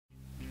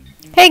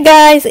Hey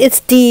guys, it's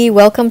Dee.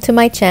 Welcome to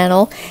my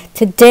channel.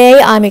 Today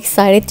I'm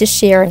excited to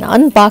share an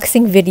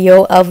unboxing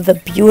video of the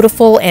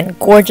beautiful and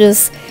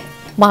gorgeous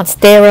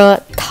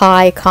Monstera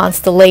Thai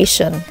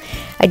Constellation.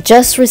 I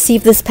just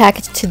received this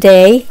package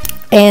today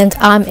and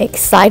I'm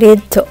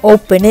excited to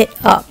open it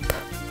up.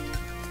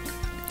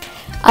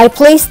 I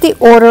placed the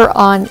order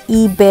on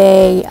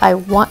eBay, I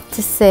want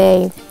to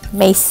say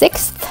May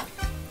 6th.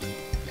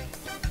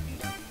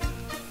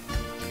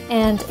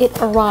 And it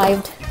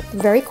arrived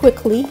very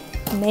quickly,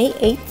 May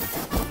 8th.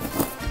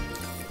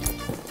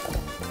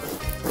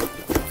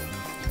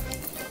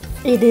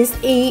 It is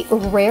a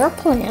rare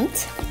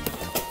plant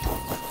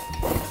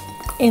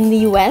in the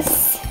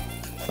US.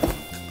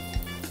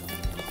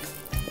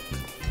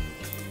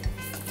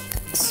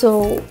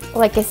 So,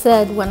 like I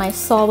said, when I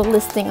saw the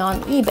listing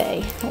on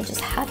eBay, I just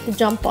had to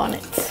jump on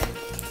it.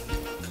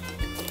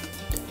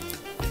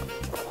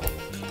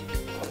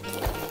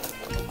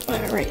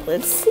 Alright,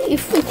 let's see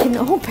if we can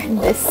open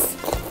this.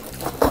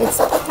 It's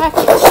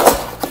packaged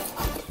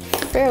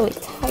fairly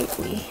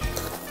tightly.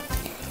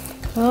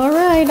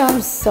 Alright,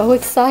 I'm so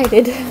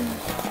excited.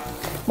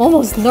 I'm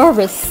almost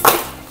nervous.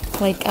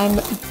 Like, I'm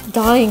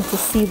dying to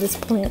see this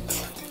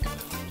plant.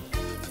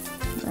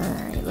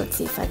 Alright, let's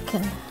see if I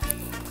can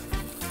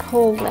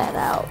pull that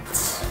out.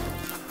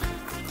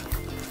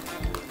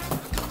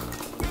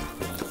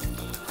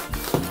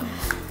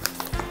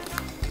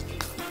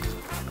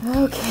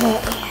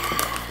 Okay,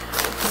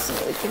 so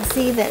you can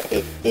see that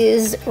it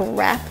is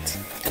wrapped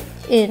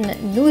in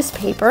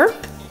newspaper.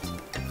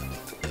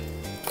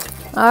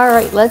 All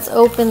right, let's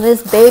open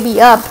this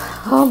baby up.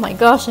 Oh my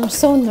gosh, I'm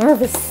so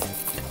nervous.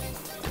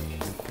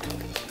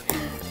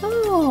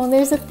 Oh,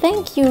 there's a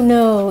thank you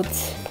note.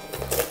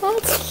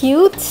 That's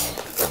cute.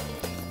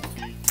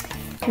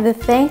 The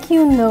thank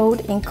you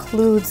note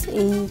includes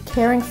a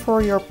caring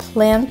for your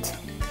plant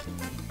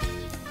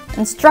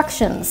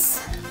instructions,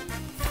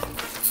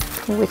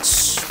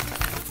 which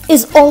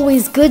is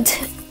always good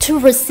to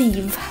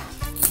receive.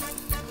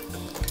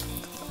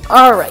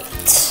 All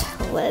right,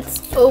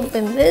 let's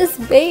open this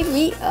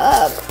baby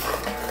up.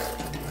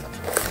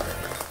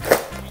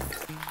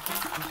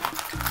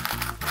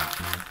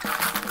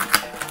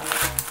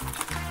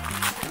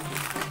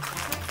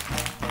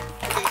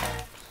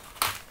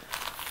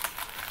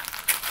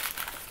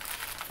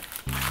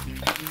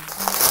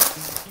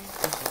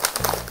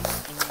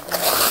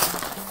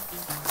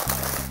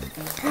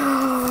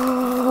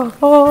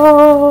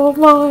 Oh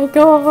my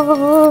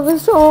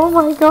gosh, oh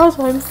my gosh,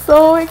 I'm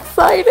so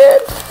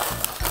excited.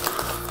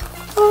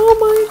 Oh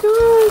my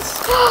gosh,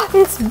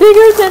 it's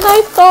bigger than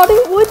I thought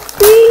it would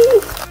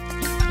be.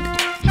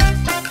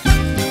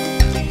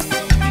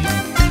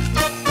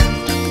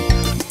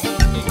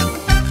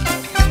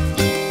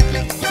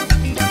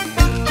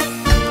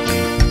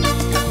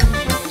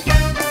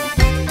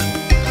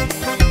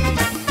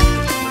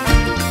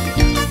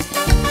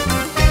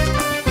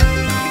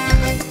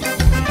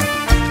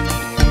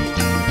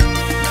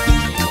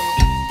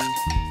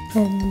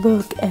 And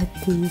look at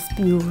these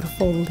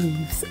beautiful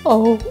leaves.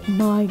 Oh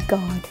my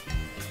god.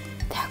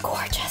 They're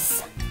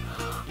gorgeous.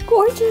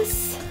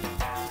 Gorgeous.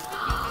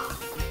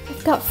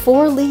 I've got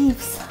 4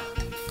 leaves.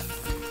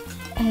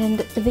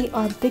 And they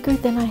are bigger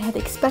than I had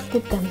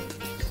expected them.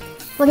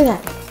 Look at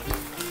that.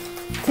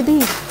 To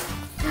be.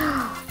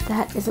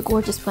 That is a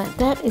gorgeous plant.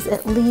 That is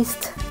at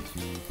least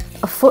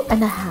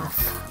 1.5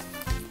 feet.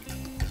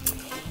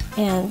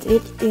 And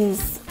it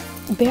is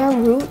bare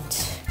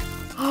root.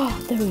 Oh,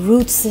 the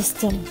root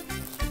system.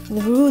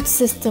 The root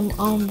system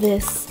on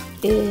this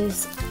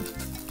is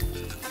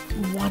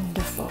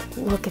wonderful.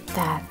 Look at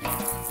that.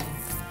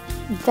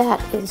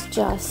 That is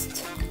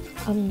just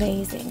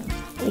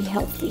amazingly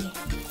healthy.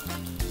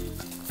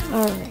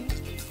 All right.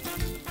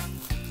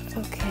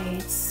 Okay,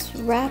 it's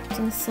wrapped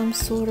in some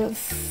sort of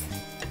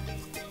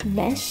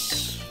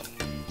mesh.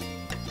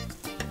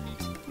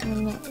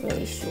 I'm not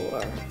really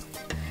sure.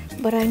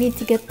 But I need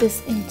to get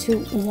this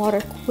into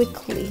water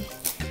quickly.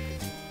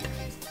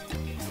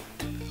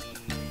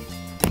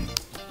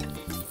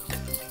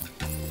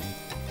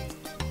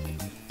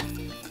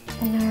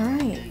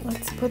 Alright,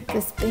 let's put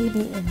this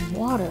baby in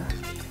water.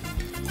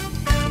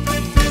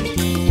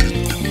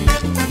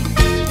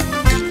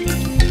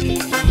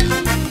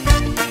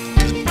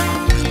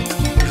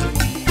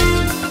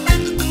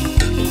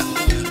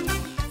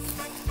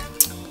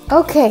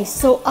 Okay,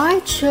 so I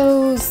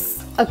chose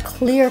a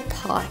clear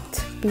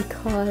pot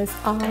because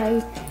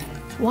I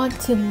want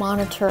to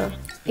monitor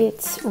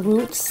its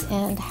roots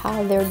and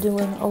how they're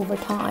doing over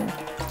time.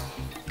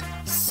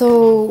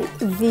 So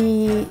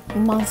the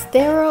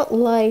Monstera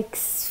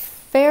likes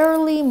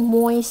fairly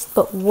moist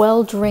but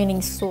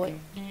well-draining soil.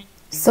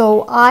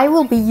 So I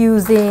will be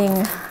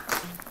using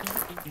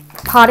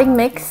potting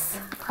mix,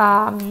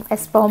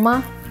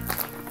 espoma,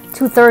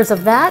 2/3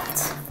 of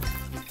that,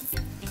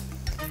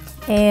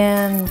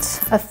 and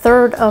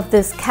 1/3 of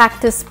this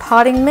cactus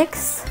potting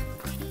mix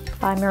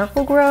by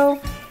Miracle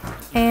Grow,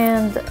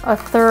 and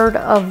 1/3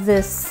 of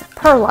this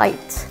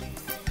perlite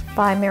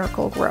by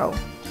Miracle Grow.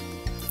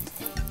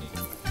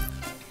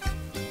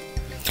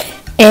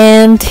 And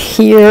And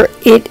here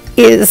it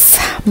is,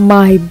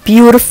 my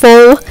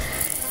beautiful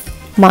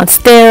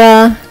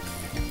Monstera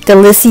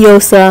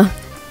Deliciosa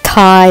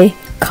Thai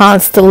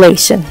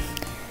Constellation.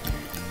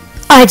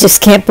 I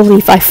just can't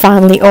believe I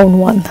finally own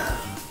one.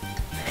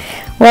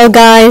 Well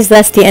guys,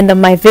 that's the end of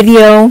my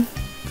video.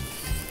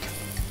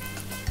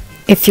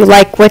 If you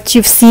like what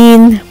you've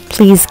seen,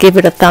 please give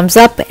it a thumbs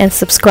up and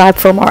subscribe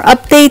for more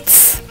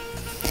updates.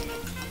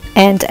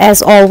 And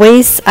as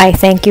always, I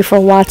thank you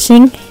for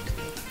watching,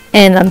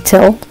 and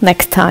until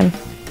next time.